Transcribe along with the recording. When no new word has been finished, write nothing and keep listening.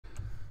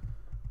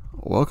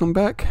Welcome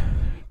back.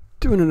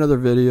 Doing another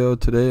video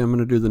today. I'm going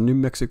to do the New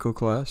Mexico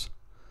class.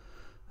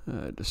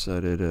 I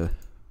decided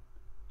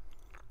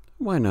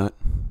why not?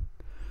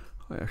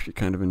 I actually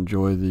kind of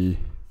enjoy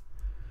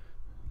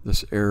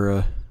this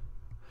era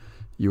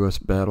US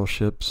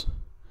battleships.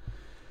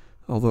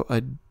 Although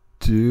I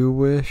do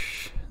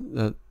wish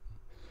that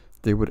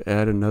they would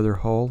add another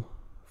hull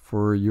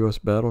for US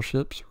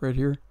battleships right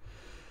here.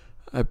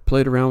 I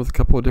played around with a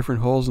couple of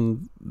different hulls,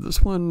 and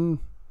this one,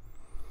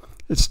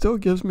 it still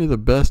gives me the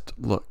best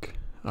look,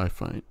 I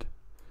find,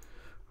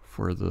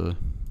 for the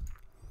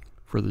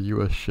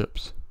US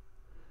ships.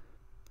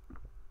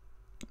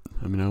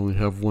 I mean, I only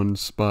have one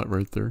spot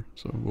right there,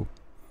 so we'll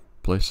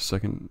place a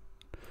second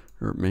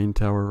or main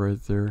tower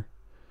right there.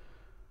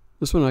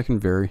 This one I can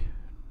vary,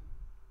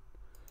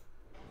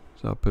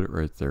 so I'll put it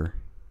right there.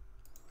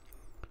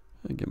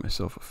 I get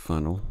myself a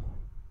funnel.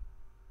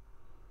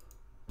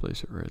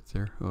 Place it right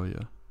there. Oh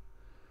yeah,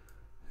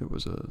 it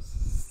was a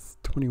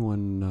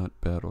 21 knot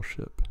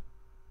battleship.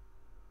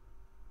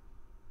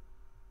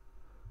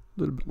 A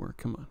little bit more,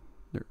 come on,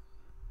 there.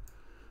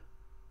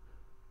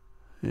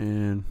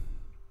 And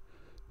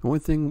the only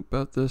thing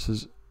about this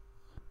is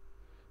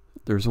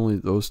there's only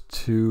those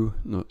two,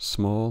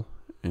 small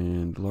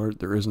and large.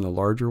 There isn't a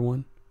larger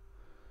one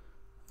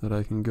that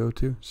I can go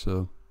to,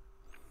 so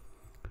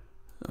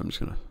I'm just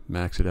gonna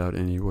max it out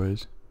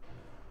anyways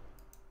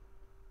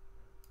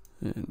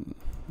and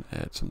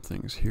add some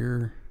things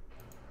here.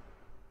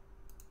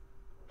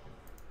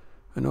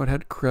 I know it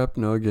had crep.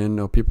 No, again,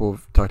 no, people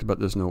have talked about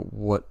this. No,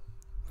 what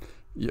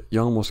you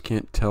almost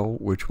can't tell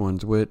which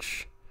one's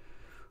which,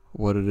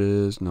 what it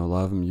is. No, a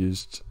lot of them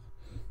used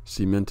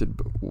cemented,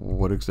 but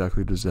what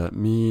exactly does that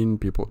mean?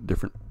 People,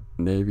 different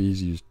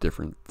navies use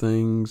different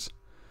things.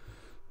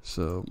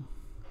 So,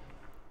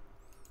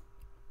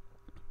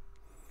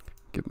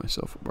 give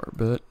myself a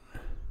barbette.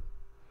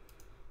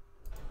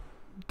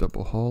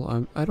 Double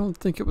hull. I don't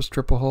think it was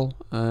triple hull.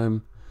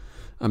 I'm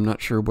not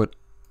sure what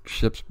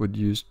ships would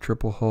use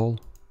triple hull.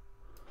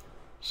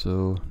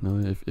 So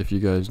no, if you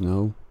guys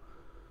know,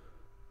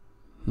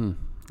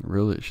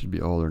 really it should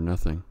be all or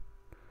nothing.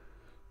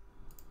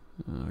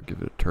 I'll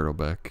give it a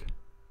turtleback.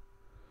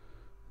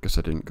 Guess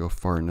I didn't go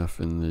far enough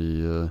in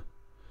the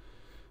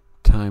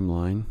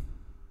timeline.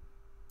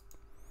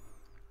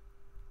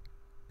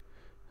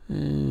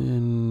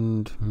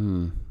 And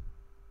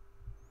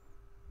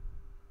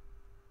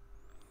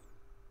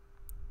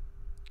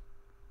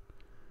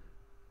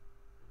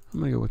I'm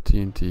gonna go with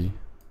TNT.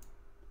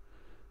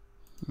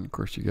 And of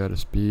course, you gotta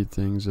speed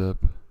things up.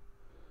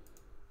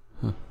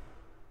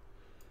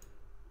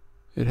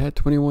 It had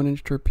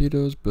 21-inch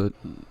torpedoes, but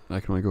I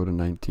can only go to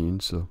 19,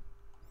 so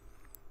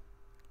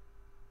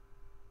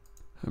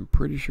I'm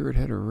pretty sure it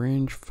had a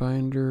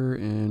rangefinder,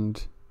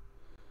 and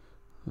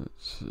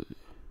let's see.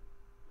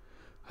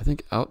 I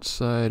think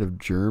outside of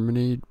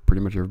Germany,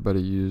 pretty much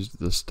everybody used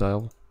this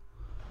style.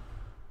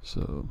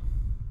 So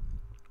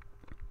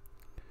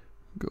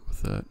go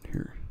with that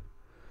here.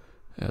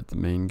 Add the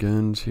main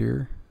guns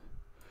here.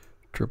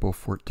 Triple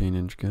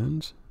 14-inch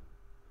guns.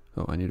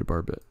 Oh, I need a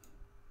barbette.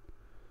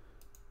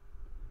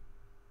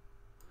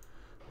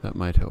 That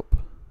might help.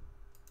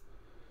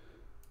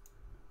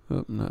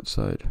 Oh, not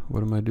side.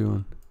 What am I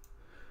doing?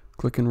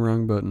 Clicking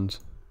wrong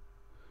buttons.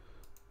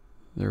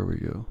 There we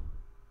go.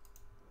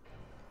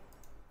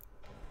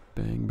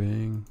 Bang,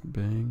 bang,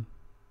 bang.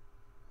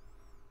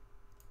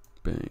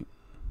 Bang.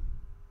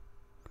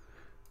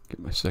 Get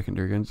my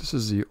secondary guns. This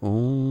is the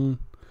only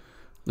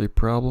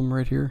problem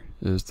right here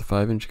is the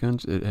 5-inch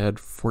guns. It had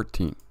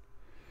 14,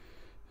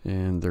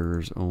 and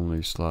there's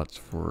only slots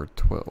for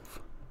 12.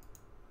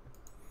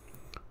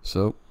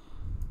 So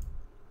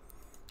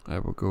I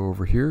will go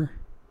over here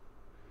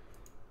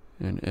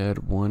and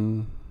add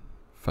one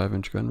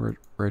 5-inch gun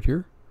right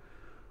here.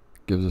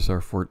 Gives us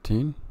our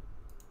 14.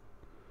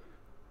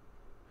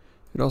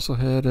 It also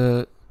had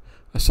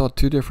I saw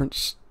two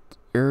different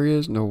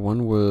areas. No,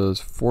 one was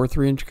 4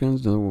 3-inch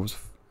guns, the other one was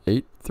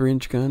 8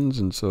 3-inch guns,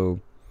 and so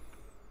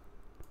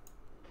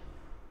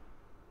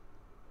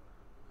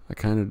I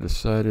kind of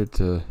decided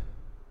to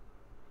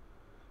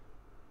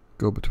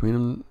go between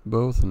them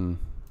both and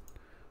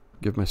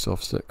give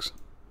myself 6.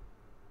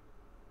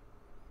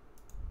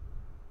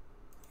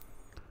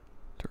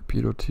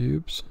 Torpedo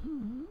tubes,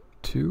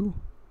 2.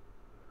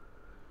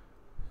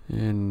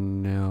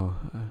 And now,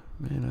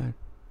 man, I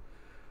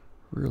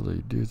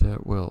really do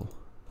that well.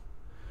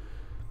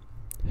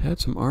 Had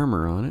some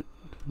armor on it,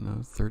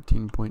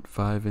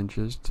 13.5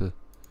 inches to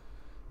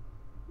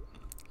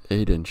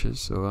 8 inches.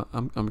 So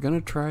I'm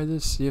gonna try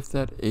this, see if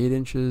that 8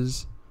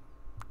 inches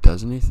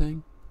does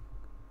anything.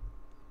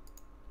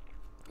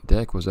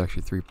 Deck was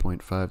actually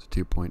 3.5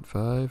 to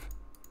 2.5.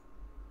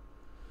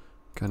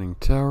 Conning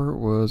tower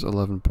was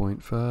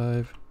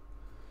 11.5.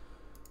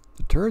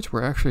 The turrets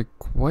were actually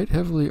quite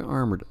heavily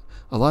armored.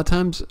 A lot of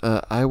times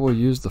I will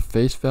use the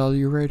face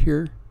value right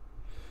here,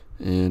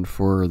 and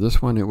for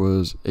this one it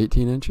was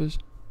 18 inches.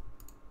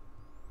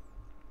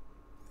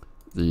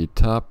 The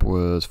top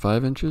was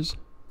 5 inches,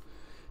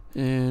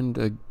 and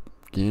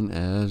again,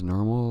 as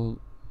normal,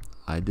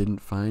 I didn't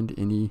find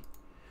any.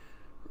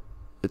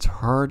 It's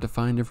hard to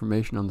find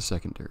information on the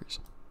secondaries.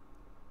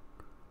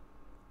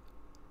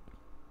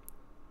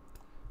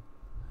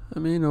 I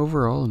mean,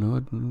 overall,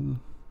 no,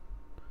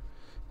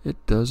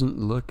 it doesn't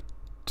look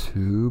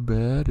too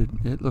bad.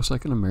 It looks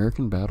like an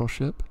American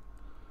battleship.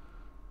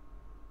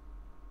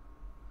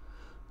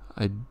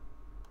 I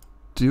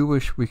do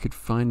wish we could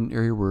find an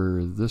area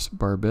where this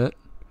barbette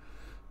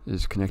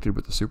is connected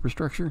with the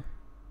superstructure,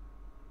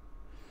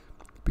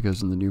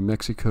 because in the New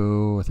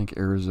Mexico, I think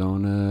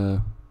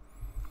Arizona,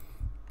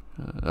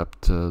 up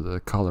to the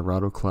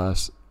Colorado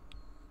class,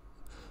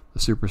 the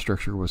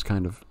superstructure was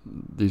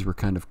these were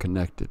kind of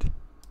connected,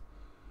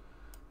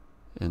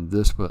 and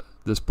this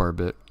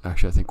barbette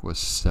actually I think was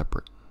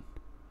separate.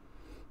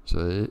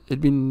 So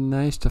it'd be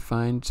nice to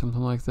find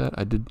something like that.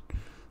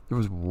 There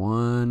was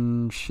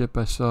one ship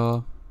I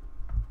saw.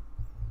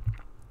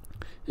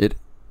 It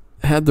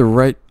had the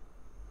right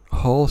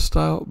hull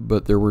style,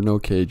 but there were no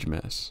cage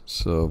masts.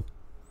 So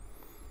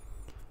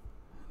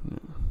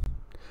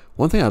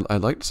one thing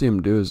I'd like to see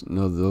them do is,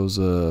 those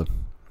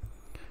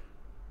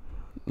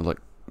like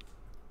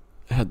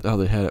how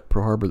they had at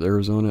Pearl Harbor,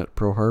 Arizona at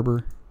Pearl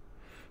Harbor,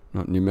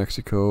 not New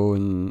Mexico,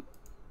 and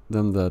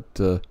them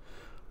that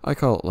I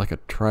call it like a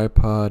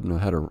tripod, and it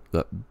had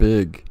that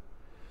big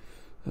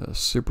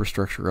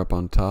superstructure up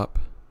on top.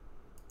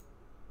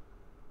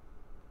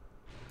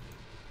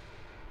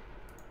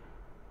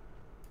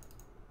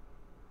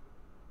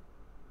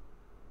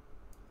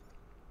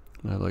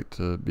 I'd like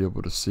to be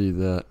able to see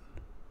that.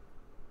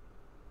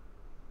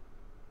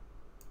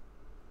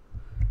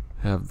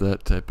 Have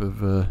that type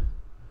of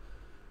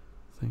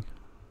thing.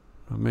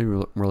 Maybe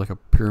more like a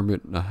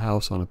pyramid, a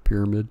house on a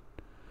pyramid,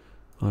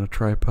 on a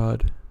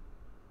tripod.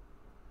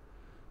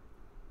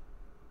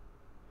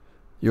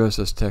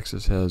 USS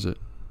Texas has it.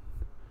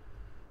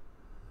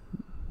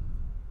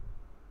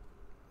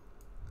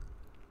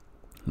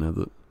 Now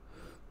the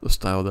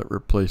style that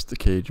replaced the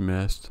cage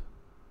mast.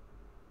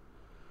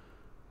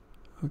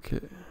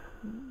 Okay,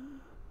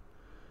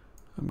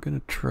 I'm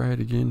gonna try it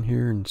again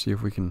here and see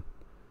if we can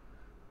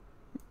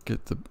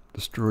get the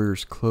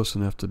destroyers close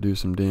enough to do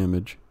some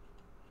damage.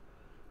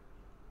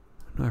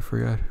 And I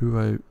forgot who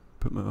I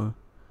put my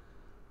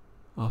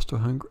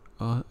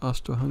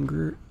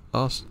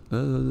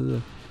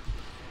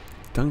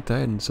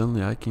tongue-tied, and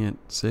suddenly I can't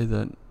say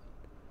that.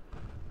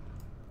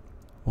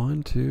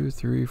 1, 2,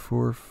 3,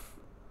 4,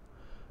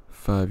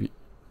 5.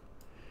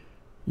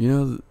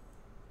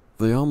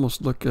 They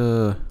almost look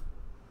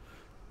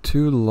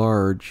too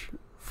large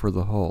for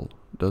the hull,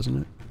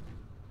 doesn't it?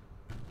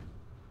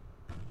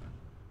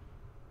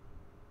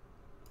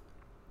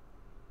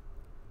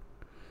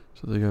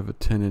 So they have a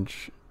 10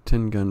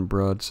 gun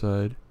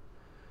broadside,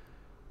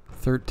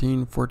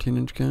 13,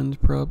 14-inch guns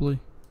probably.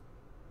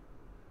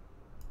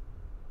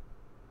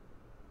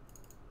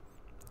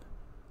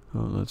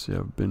 Oh, let's see,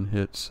 I've been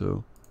hit,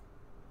 so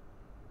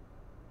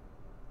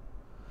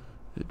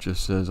it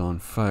just says on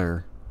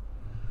fire.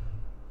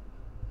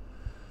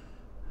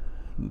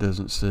 It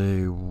doesn't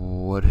say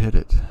what hit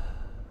it.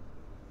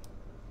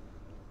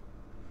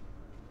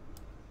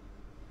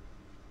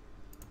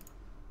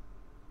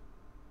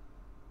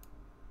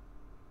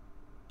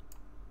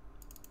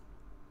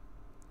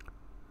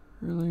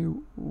 Really?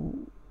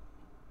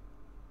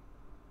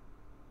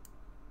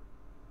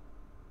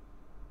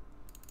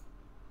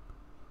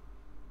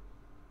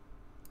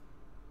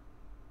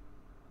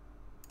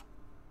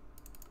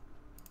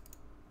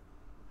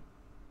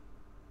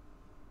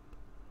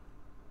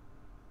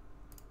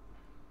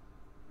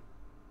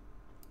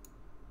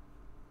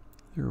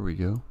 There we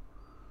go.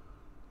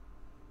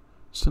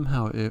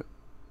 Somehow it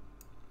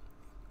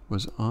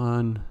was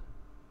on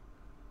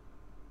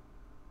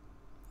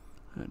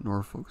at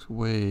Norfolk's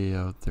way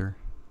out there.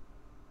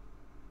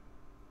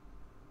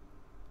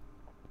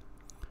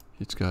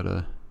 It's got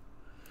a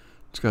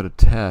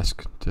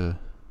task to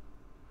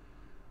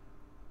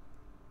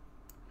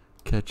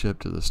catch up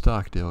to the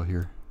Stockdale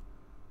here.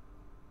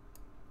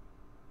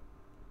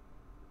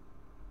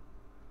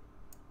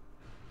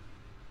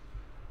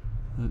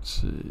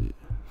 Let's see,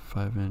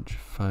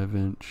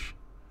 5-inch.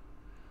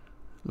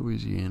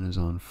 Louisiana's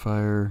on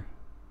fire.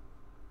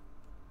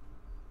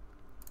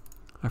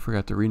 I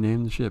forgot to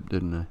rename the ship,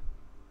 didn't I?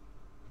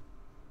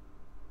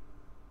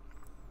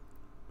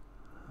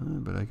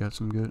 But I got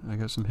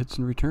some hits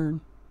in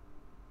return.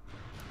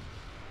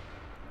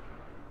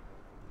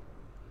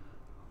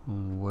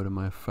 What am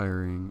I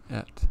firing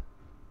at?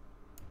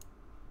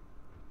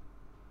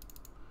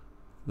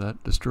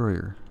 That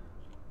destroyer.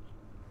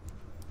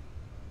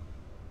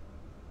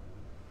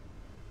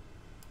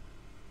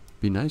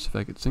 Be nice if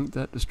I could sink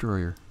that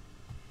destroyer.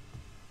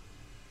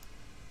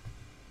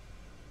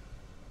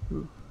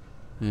 Ooh.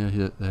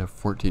 Yeah, they have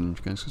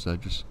 14-inch guns because I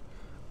just...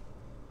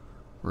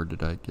 Or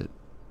did I get...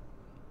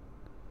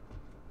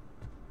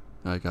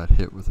 I got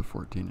hit with a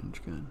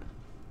 14-inch gun.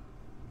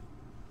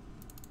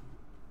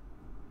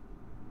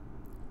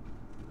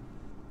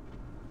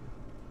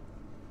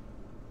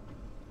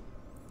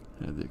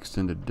 Yeah, the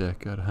extended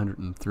deck got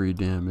 103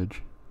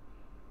 damage.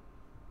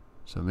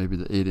 So maybe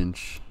the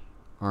 8-inch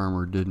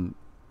armor didn't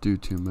do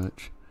too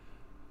much.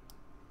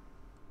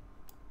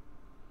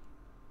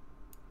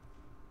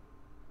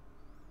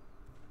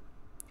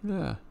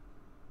 Yeah.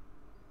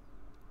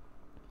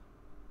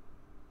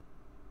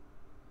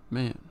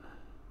 Man.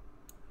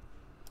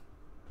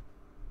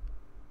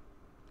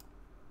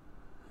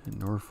 And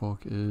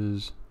Norfolk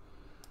is...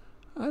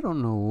 I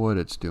don't know what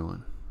it's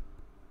doing.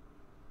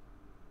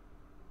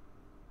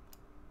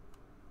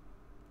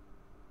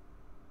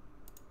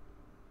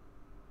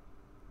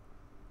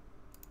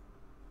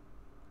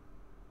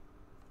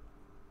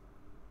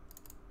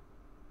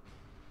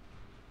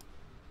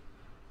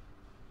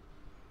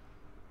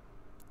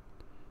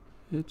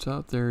 It's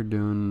out there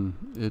doing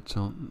its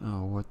own...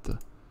 Oh, what the...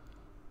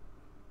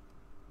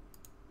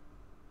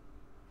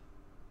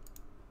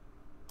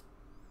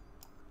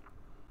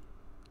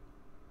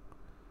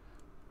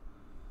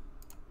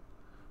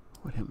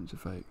 What happens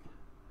if I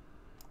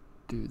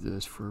do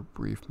this for a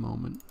brief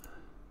moment?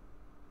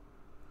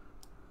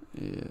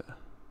 Yeah.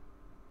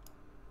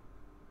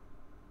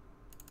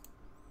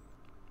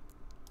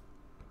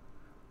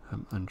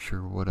 I'm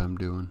unsure what I'm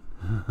doing.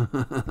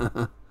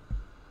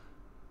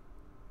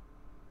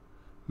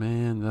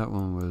 Man, that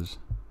one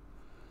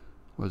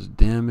was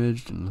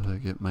damaged and looked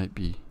like it might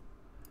be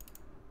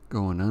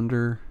going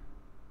under.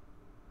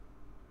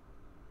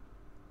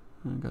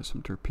 I got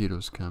some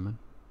torpedoes coming.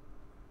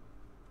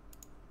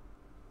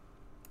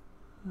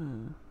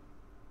 I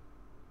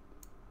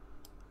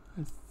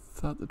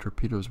thought the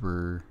torpedoes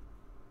were...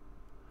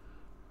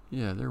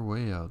 Yeah, they're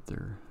way out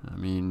there. I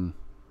mean,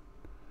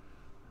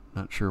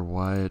 not sure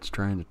why it's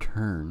trying to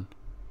turn.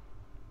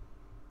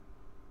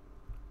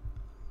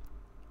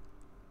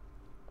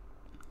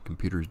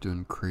 Computer's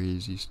doing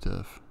crazy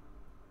stuff.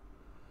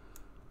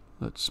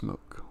 Let's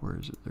smoke. Where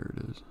is it? There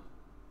it is.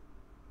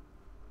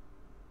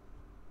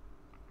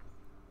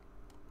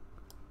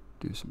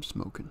 Do some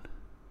smoking.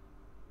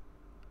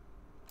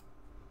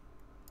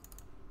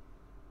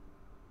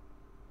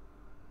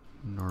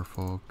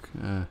 Norfolk.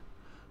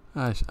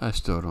 I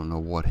still don't know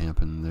what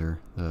happened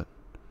there.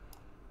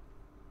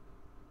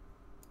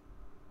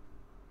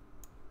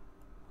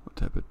 What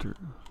type of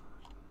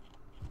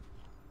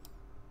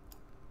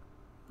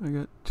I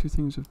got 2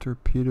 things of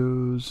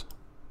torpedoes,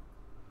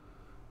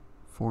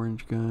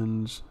 4-inch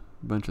guns,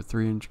 a bunch of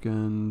 3-inch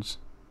guns,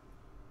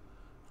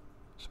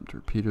 some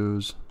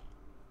torpedoes.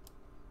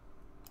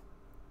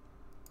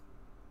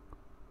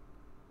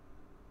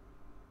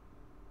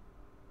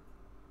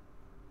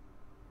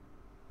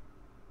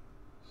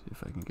 See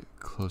if I can get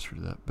closer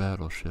to that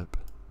battleship.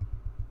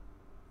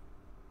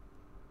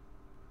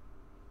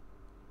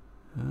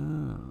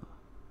 Oh,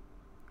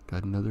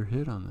 got another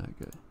hit on that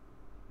guy.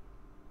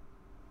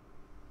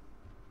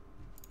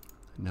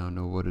 I now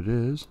know what it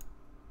is.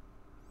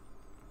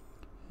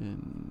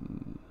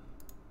 And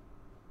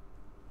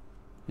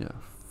yeah,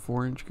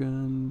 4-inch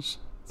guns,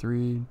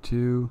 3,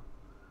 2.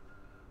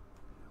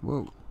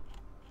 Whoa.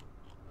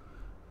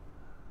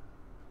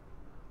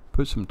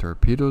 Put some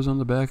torpedoes on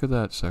the back of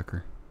that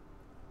sucker.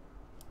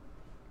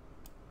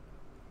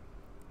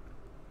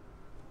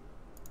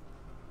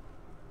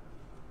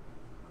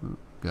 Ooh,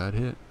 got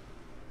hit.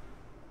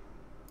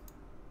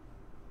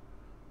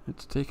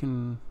 It's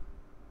taken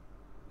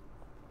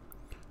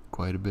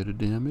quite a bit of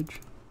damage.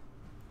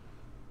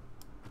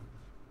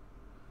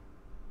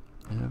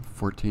 I have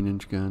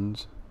 14-inch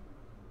guns,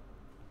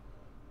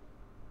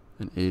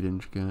 an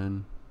 8-inch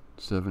gun,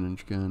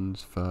 7-inch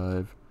guns,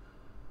 5.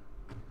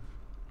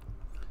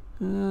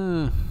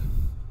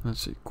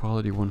 Let's see,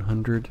 quality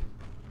 100.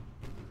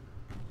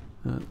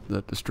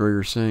 That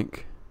destroyer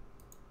sank.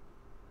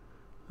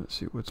 Let's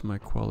see, what's my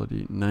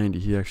quality? 90.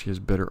 He actually has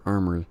better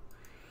armor.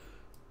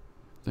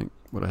 I think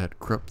what I had,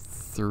 Krupp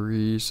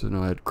 3, so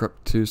no, I had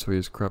Krupp 2, so he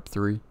has Krupp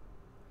 3.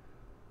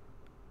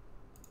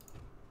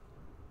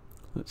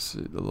 Let's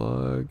see, the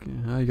log.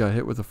 I got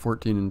hit with a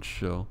 14-inch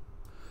shell.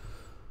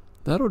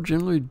 That'll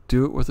generally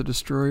do it with a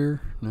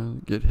destroyer.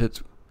 No,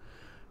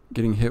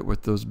 getting hit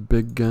with those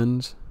big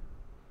guns.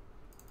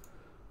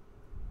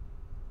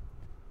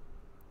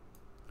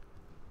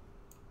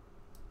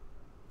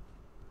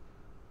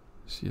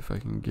 See if I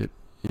can get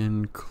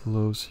in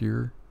close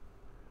here.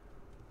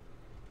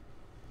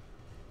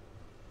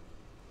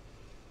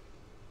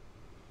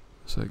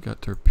 So I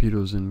got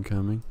torpedoes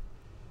incoming.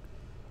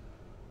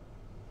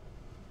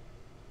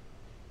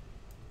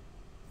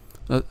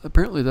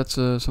 Apparently that's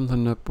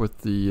something up with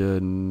the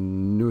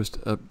newest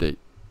update,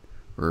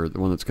 or the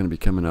one that's going to be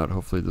coming out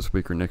hopefully this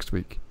week or next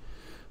week.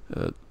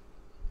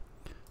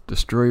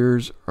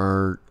 Destroyers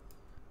are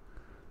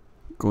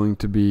going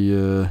to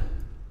be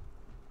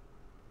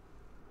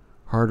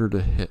harder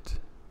to hit.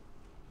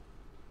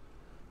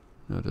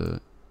 Now to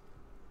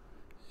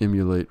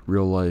emulate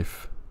real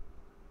life.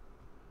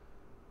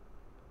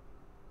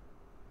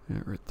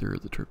 Yeah, right there are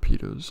the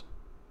torpedoes.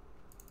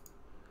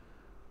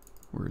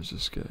 Where is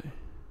this guy?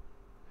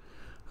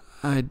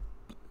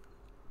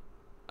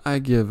 I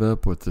give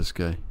up with this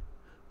guy.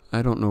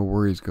 I don't know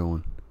where he's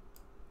going.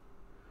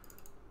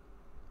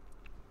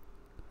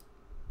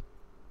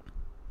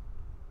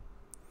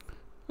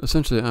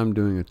 essentially I'm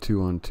doing a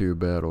 2-on-2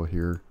 battle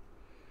here.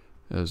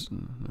 As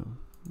no,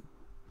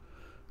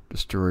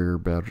 destroyer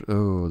battle.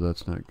 Oh,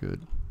 that's not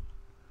good.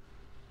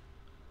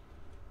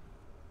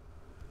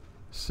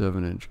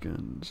 7-inch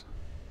guns.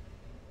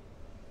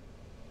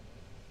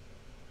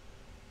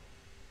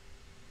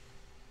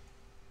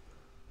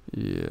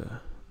 Yeah.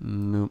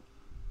 Nope.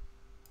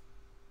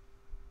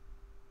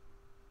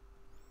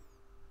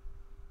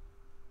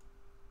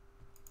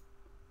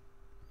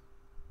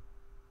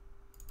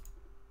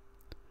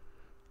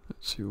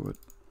 Let's see what.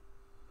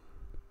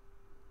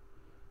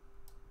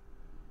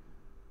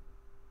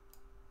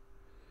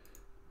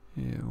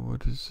 Yeah,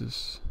 what is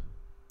this?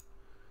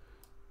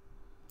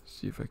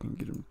 See if I can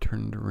get him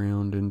turned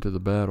around into the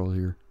battle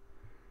here.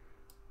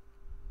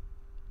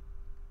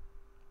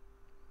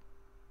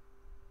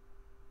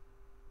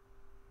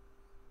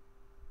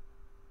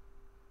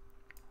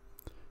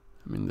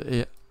 I mean, the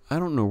AI, I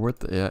don't know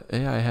what the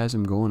AI has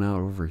him going out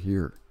over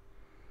here.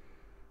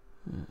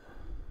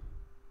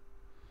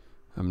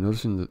 I'm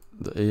noticing that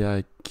the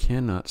AI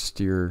cannot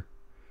steer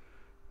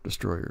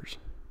destroyers.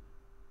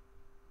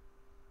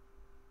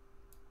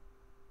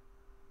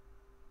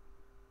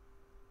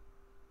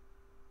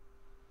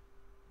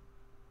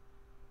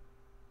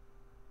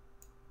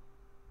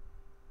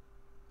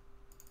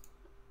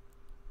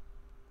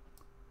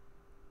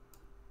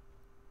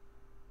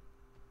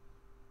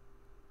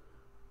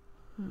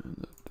 And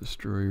the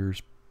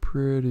destroyer's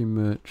pretty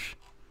much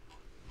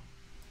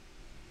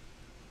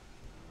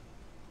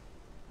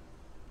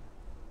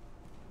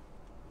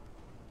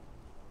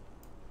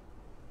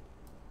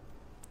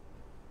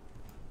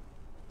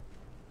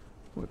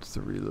what's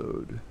the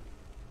reload?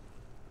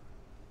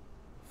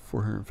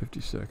 450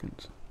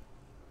 seconds.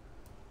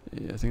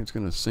 Yeah, I think it's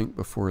gonna sink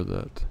before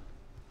that.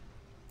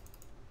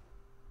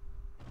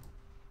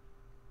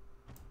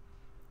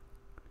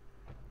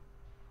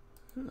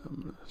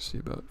 I'm gonna see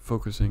about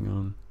focusing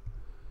on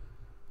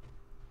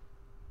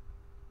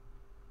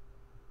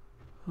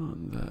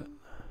that.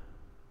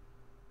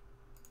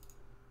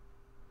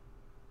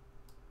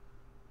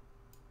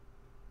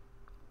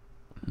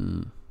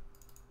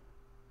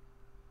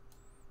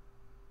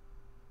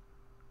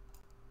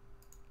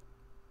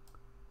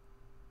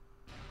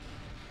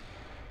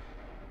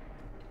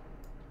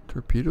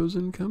 Torpedoes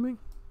incoming?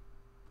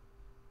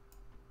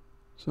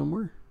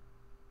 Somewhere?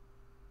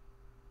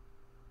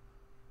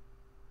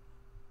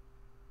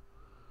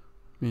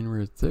 I mean,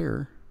 right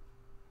there.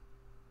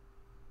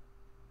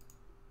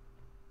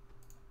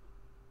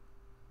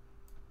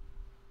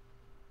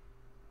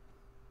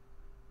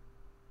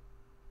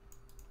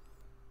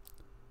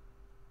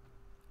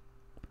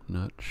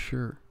 Not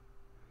sure.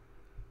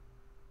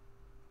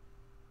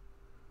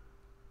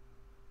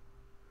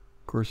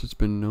 Of course, it's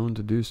been known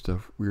to do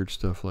stuff, weird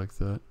stuff like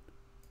that.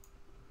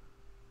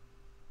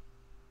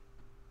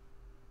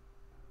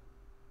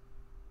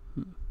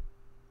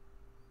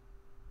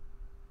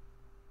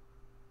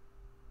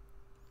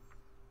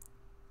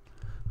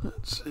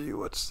 Let's see,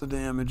 what's the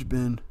damage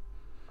been?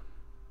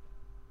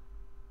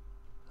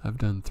 I've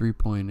done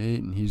 3.8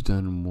 and he's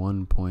done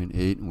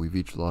 1.8 and we've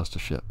each lost a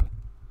ship.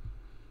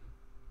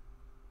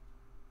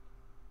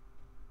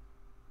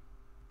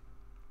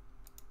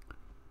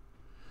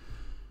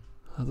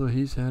 Although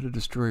he's had a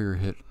destroyer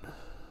hit.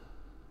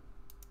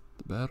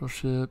 The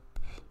battleship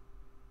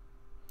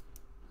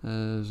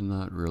has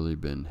not really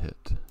been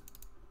hit.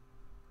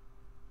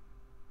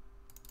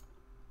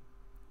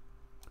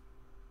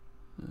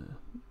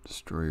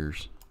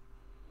 Destroyer's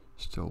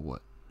still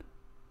what?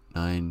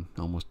 9,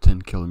 almost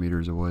 10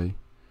 kilometers away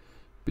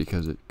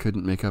because it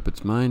couldn't make up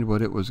its mind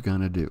what it was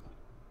gonna do.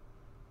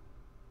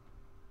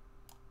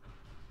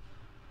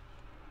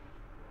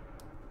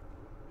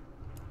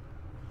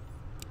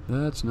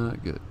 That's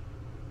not good.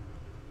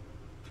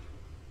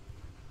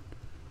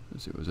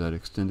 Let's see, was that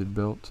extended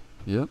belt?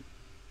 Yep.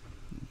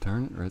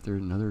 Darn it, right there,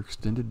 another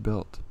extended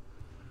belt.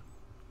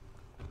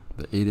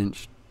 The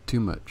 8-inch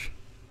too much.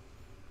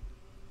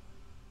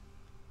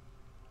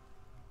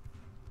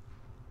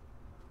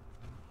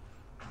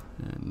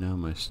 And now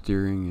my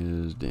steering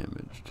is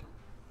damaged.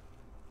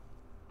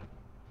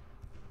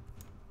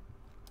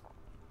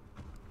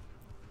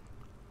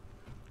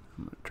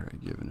 I'm going to try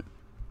giving it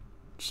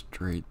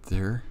straight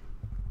there.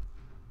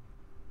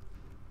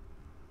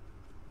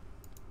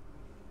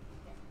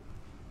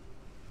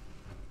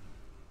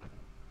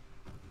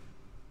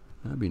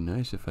 That'd be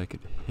nice if I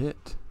could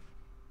hit.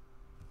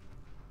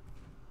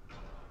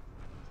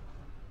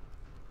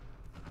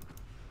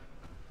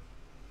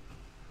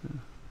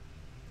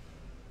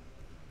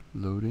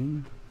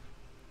 Loading.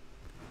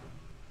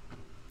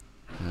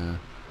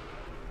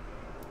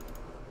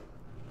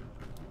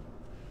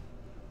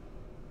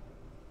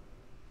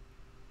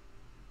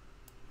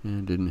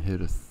 And didn't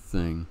hit a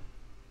thing.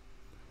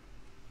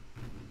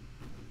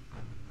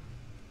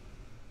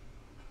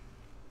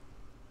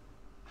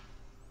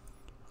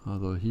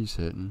 Although he's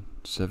hitting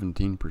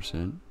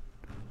 17%.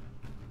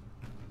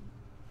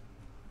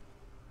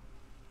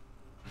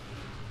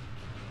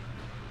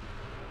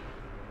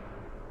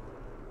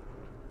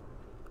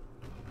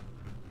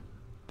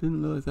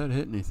 Didn't look like that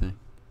hit anything.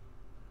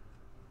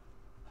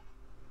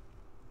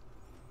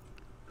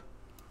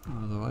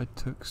 I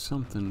took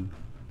something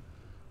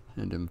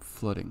and am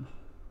flooding.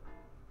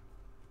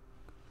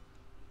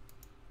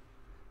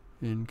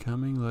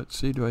 Incoming, let's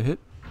see, do I hit?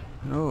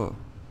 Oh.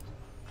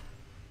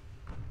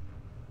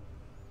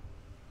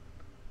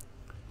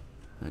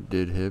 I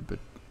did hit, but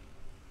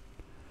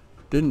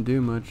didn't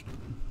do much.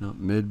 No,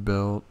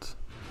 mid-belt,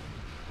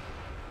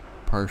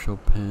 partial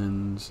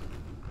pins,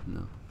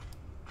 no.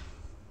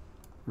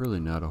 Really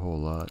not a whole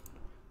lot.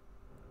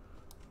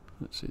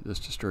 Let's see, this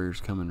destroyer's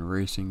coming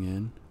racing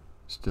in,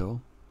 still.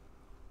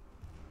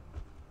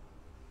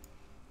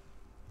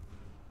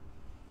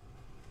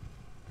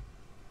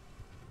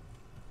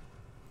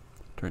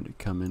 Trying to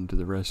come into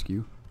the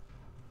rescue.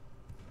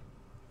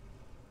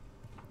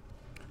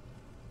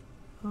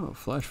 Oh,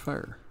 flash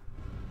fire.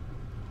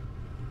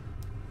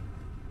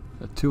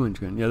 A 2-inch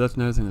gun. Yeah, that's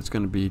another thing that's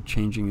going to be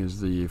changing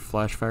is the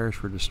flash fires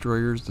for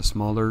destroyers, the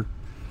smaller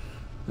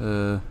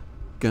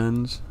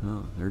guns.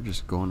 Oh, they're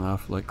just going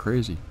off like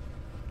crazy.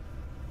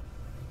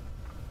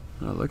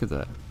 Oh, look at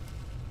that.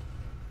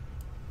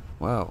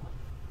 Wow.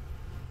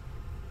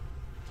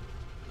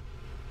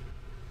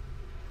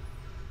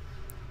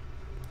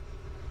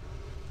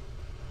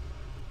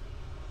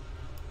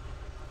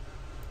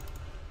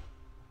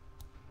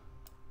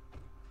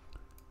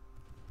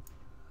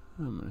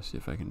 I'm going to see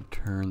if I can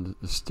turn.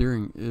 The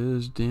steering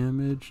is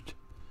damaged.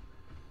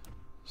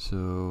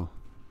 So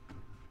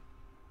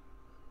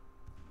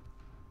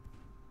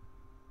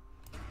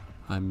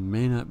I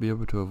may not be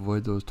able to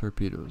avoid those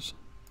torpedoes.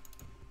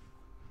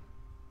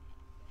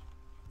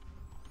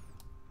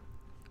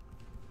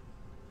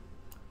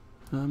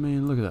 I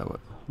mean, look at that.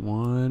 What?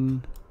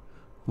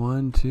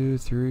 1, 2,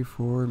 3,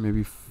 4,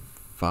 maybe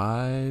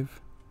 5.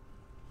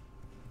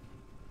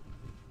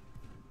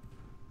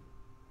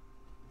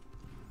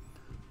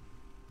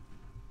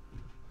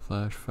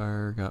 Flash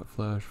fire, got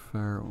flash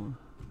fire.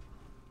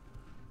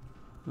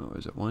 Oh,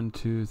 is it 1,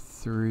 2,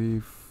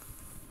 3,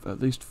 at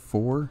least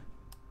 4?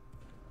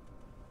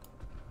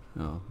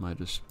 Oh, my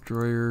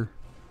destroyer.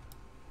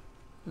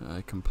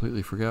 I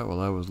completely forgot while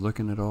I was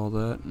looking at all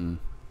that, and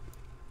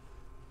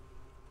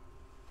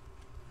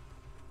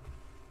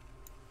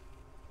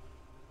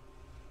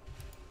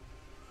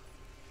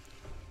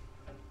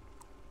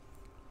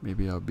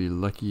maybe I'll be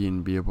lucky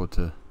and be able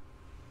to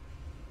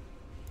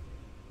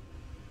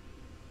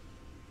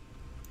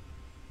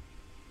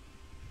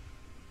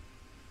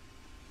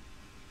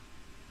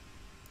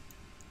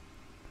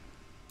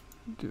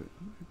do it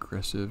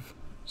aggressive.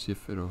 See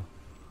if it'll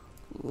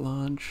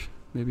launch.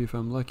 Maybe if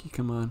I'm lucky.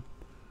 Come on.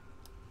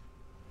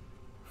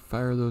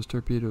 Fire those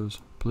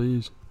torpedoes,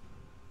 please.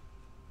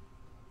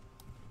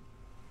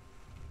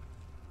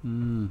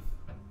 I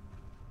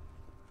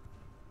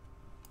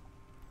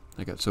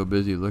got so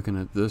busy looking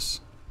at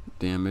this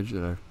damage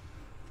that I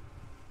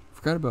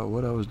forgot about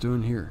what I was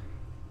doing here.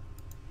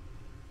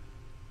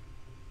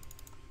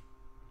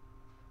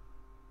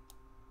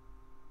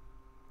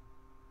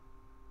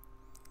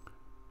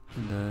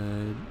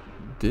 And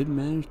I did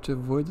manage to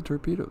avoid the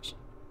torpedoes.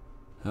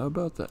 How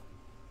about that?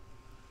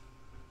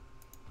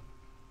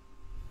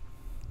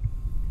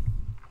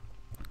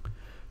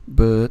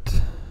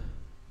 But,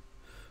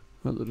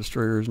 well, the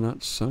destroyer is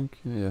not sunk.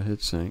 Yeah,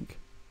 it sank.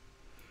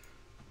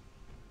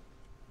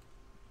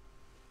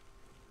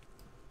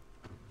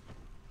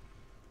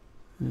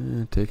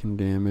 Taking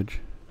damage.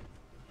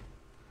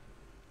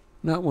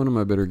 Not one of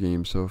my better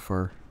games so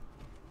far.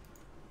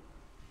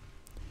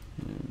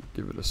 And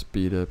give it a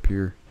speed up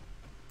here.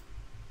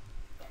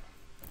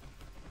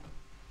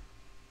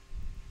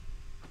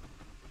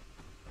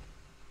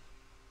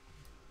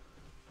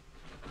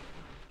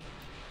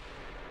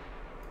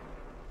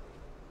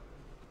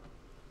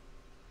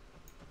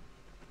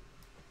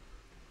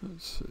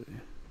 Let's see.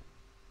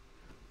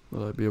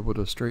 Will I be able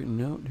to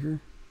straighten out here?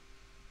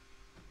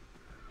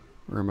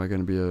 Or am I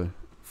going to be a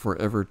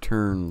forever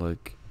turn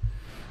like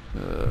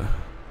what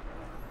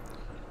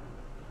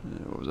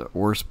was that,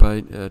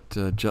 Warspite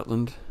at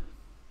Jutland?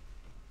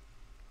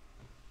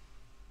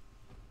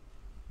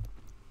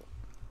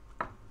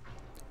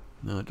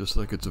 No, it just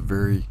like it's a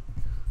very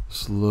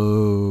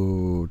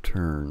slow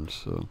turn,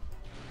 so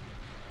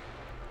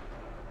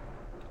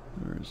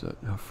where is that?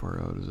 How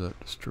far out is that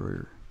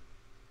destroyer?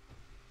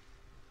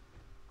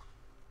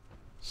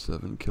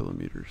 7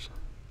 kilometers.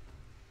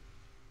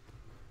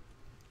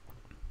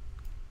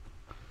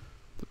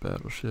 The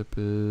battleship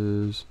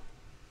is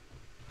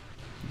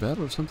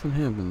Battle of something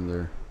happened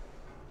there.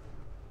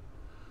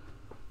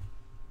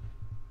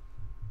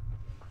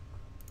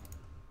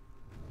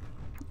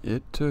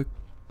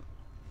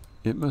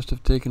 It must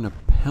have taken a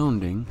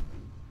pounding.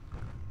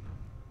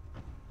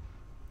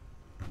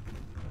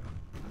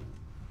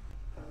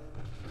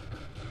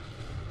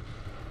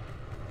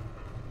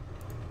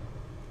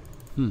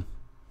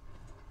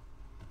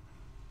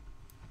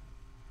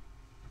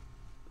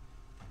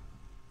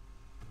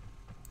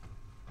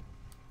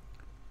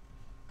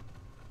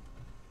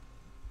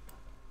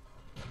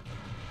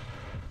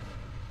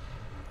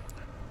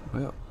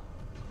 Well,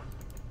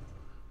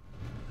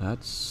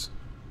 that's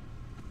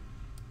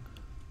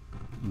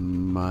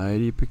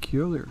mighty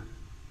peculiar.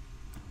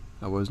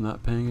 I was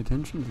not paying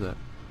attention to that.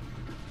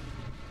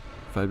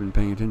 If I'd been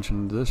paying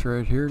attention to this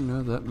right here,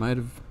 no, that might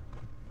have...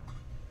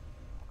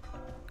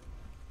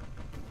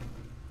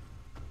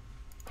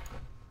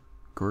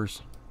 Of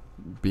course,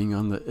 being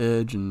on the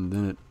edge and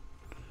then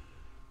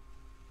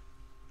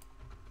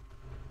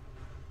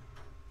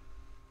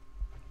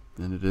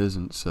it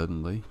isn't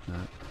suddenly.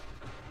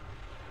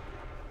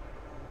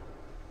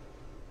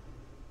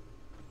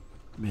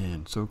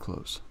 Man, so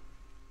close.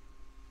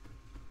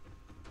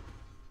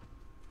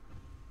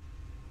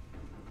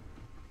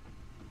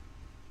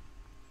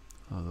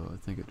 Although I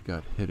think it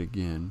got hit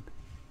again.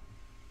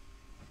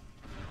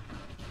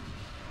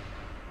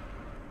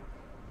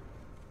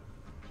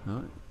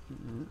 Oh,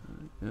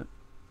 yeah.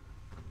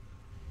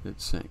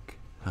 It sank.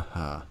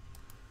 Haha.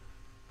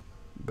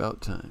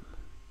 About time.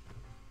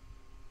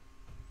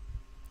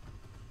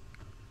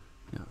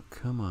 Now,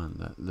 come on,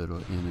 that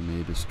little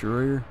enemy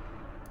destroyer.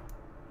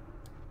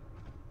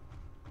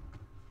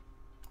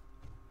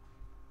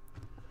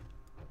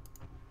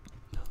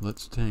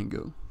 Let's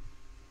tango.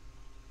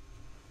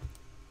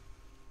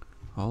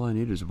 All I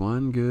need is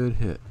one good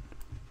hit.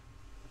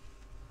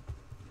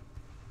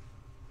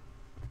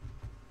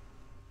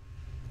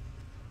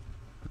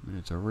 I mean,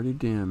 it's already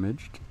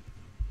damaged.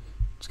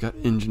 It's got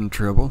engine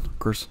trouble. Of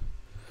course,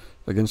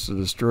 against a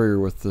destroyer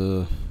with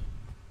the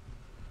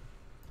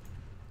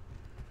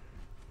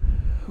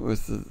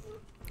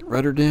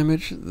rudder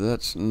damage,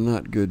 that's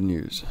not good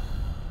news.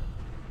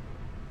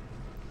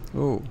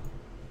 Oh,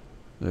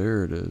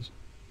 there it is.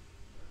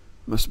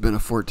 Must have been a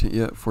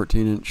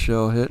 14-inch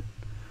shell hit.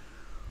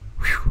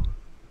 Whew.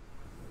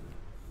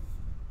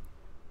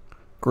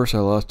 Of course, I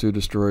lost 2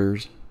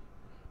 destroyers,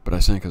 but I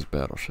sank his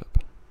battleship.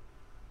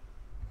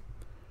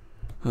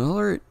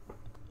 Alright.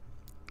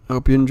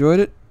 Hope you enjoyed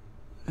it,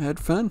 had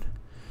fun,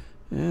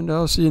 and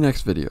I'll see you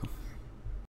next video.